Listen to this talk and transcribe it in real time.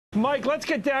Mike, let's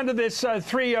get down to this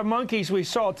three monkeys we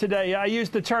saw today. I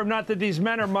used the term, not that these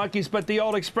men are monkeys, but the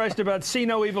old expression about see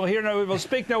no evil, hear no evil,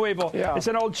 speak no evil. Yeah. It's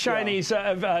an old Chinese sort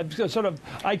of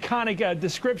iconic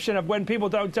description of when people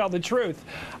don't tell the truth.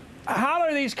 How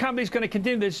are these companies going to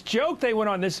continue this joke they went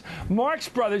on, this Marx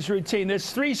Brothers routine,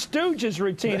 this Three Stooges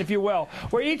routine, if you will,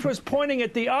 where each was pointing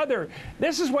at the other?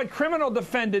 This is what criminal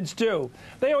defendants do.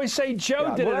 They always say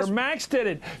Joe did it or Max did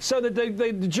it, so that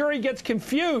the jury gets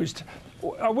confused.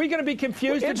 Are we going to be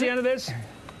confused at the end of this?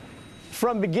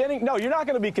 From beginning, no, you're not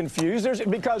going to be confused.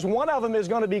 Because one of them is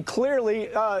going to be clearly,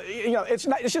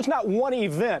 it's just not one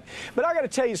event. But I got to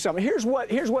tell you something. Here's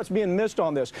what's being missed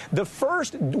on this.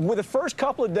 With the first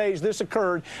couple of days this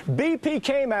occurred, BP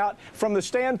came out from the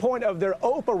standpoint of their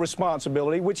OPA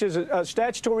responsibility, which is a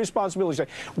statutory responsibility.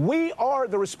 We are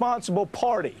the responsible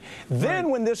party.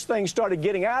 Then when this thing started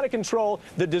getting out of control,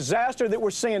 the disaster that we're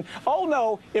seeing, oh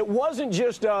no, it wasn't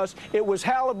just us. It was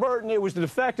Halliburton. It was the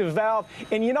defective valve.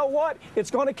 And you know what? It's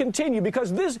going to continue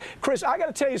because this, Chris, I got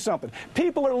to tell you something.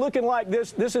 People are looking like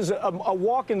this. This is a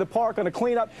walk in the park on a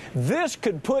cleanup. This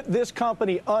could put this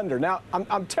company under. Now,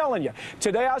 I'm telling you,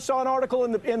 today I saw an article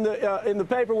in the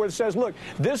paper where it says, look,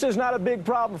 this is not a big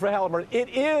problem for Halliburton. It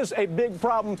is a big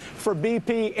problem for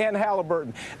BP and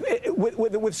Halliburton.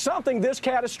 With something this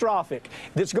catastrophic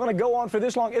that's going to go on for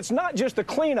this long, it's not just the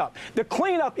cleanup. The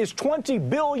cleanup is $20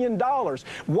 billion.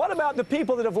 What about the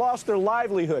people that have lost their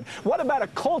livelihood? What about a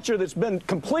culture that's been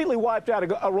completely wiped out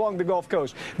along the Gulf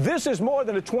Coast? This is more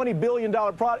than a $20 billion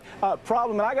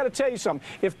problem. And I got to tell you something.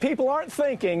 If people aren't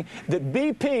thinking that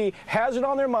BP has it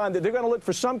on their mind that they're going to look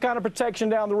for some kind of protection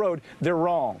down the road, they're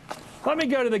wrong. Let me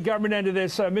go to the government end of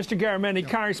this. Mr. Garamendi,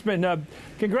 Congressman,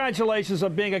 congratulations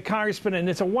on being a congressman, and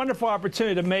it's a wonderful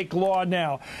opportunity to make law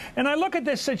now. And I look at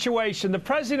this situation. The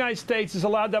President of the United States is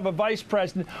allowed to have a vice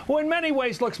president who in many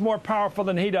ways looks more powerful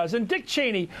than he does. And Dick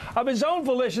Cheney, of his own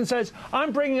volition, says,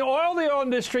 I'm bringing the oil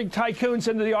industry tycoons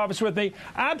into the office with me.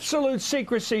 Absolute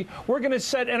secrecy. We're going to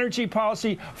set energy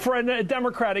policy for a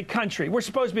democratic country. We're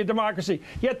supposed to be a democracy.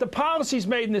 Yet the policy's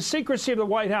made in the secrecy of the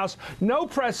White House. No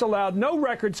press allowed, no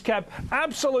records kept.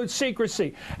 Absolute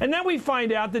secrecy. And then we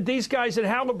find out that these guys at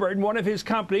Halliburton, one of his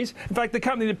companies, in fact, the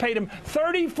company that paid him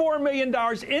 $34 million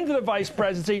into the vice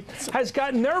presidency, has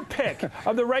gotten their pick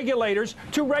of the regulators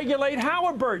to regulate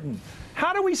Halliburton.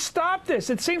 How do we stop this?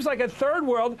 It seems like a third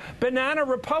world banana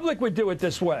republic would do it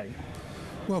this way.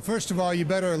 Well, first of all, you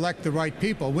better elect the right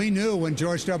people. We knew when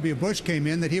George W. Bush came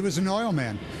in that he was an oil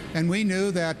man. And we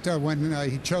knew that when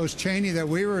he chose Cheney that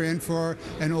we were in for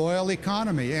an oil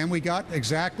economy. And we got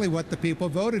exactly what the people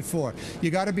voted for. You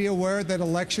got to be aware that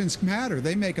elections matter.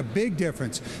 They make a big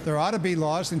difference. There ought to be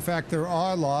laws. In fact, there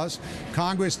are laws.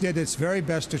 Congress did its very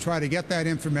best to try to get that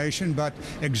information, but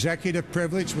executive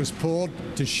privilege was pulled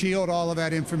to shield all of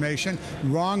that information.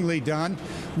 Wrongly done.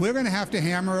 We're going to have to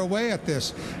hammer away at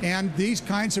this. And these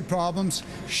kinds of problems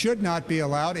should not be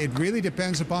allowed. It really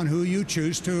depends upon who you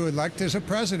choose to elect as a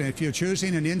president. If you're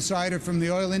choosing an insider from the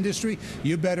oil industry,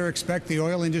 you better expect the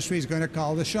oil industry is going to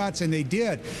call the shots, and they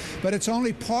did. But it's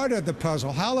only part of the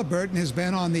puzzle. Halliburton has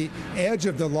been on the edge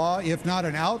of the law, if not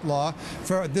an outlaw,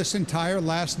 for this entire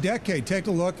last decade. Take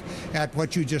a look at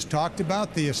what you just talked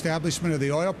about, the establishment of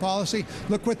the oil policy.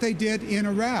 Look what they did in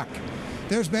Iraq.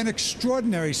 There's been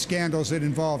extraordinary scandals that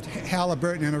involved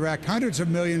Halliburton in Iraq. Hundreds of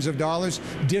millions of dollars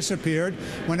disappeared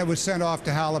when it was sent off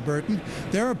to Halliburton.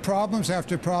 There are problems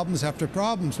after problems after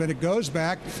problems, but it goes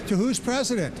back to who's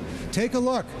president. Take a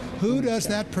look. Who does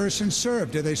that person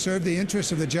serve? Do they serve the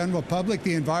interests of the general public,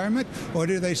 the environment, or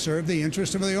do they serve the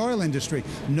interests of the oil industry?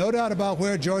 No doubt about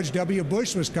where George W.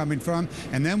 Bush was coming from.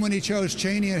 And then when he chose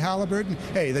Cheney and Halliburton,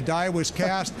 hey, the die was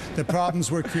cast, the problems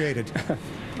were created.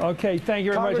 Okay, thank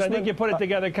you very much. I think you put it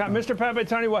together. Mr.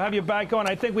 Papantoni, we'll have you back on.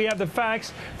 I think we have the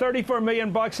facts. $34 million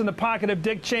in the pocket of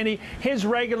Dick Cheney, his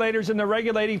regulators in the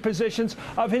regulating positions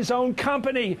of his own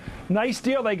company. Nice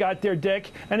deal they got there,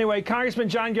 Dick. Anyway, Congressman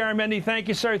John Garamendi, thank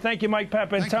you, sir. Thank you, Mike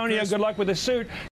Papantonio. Good luck with the suit.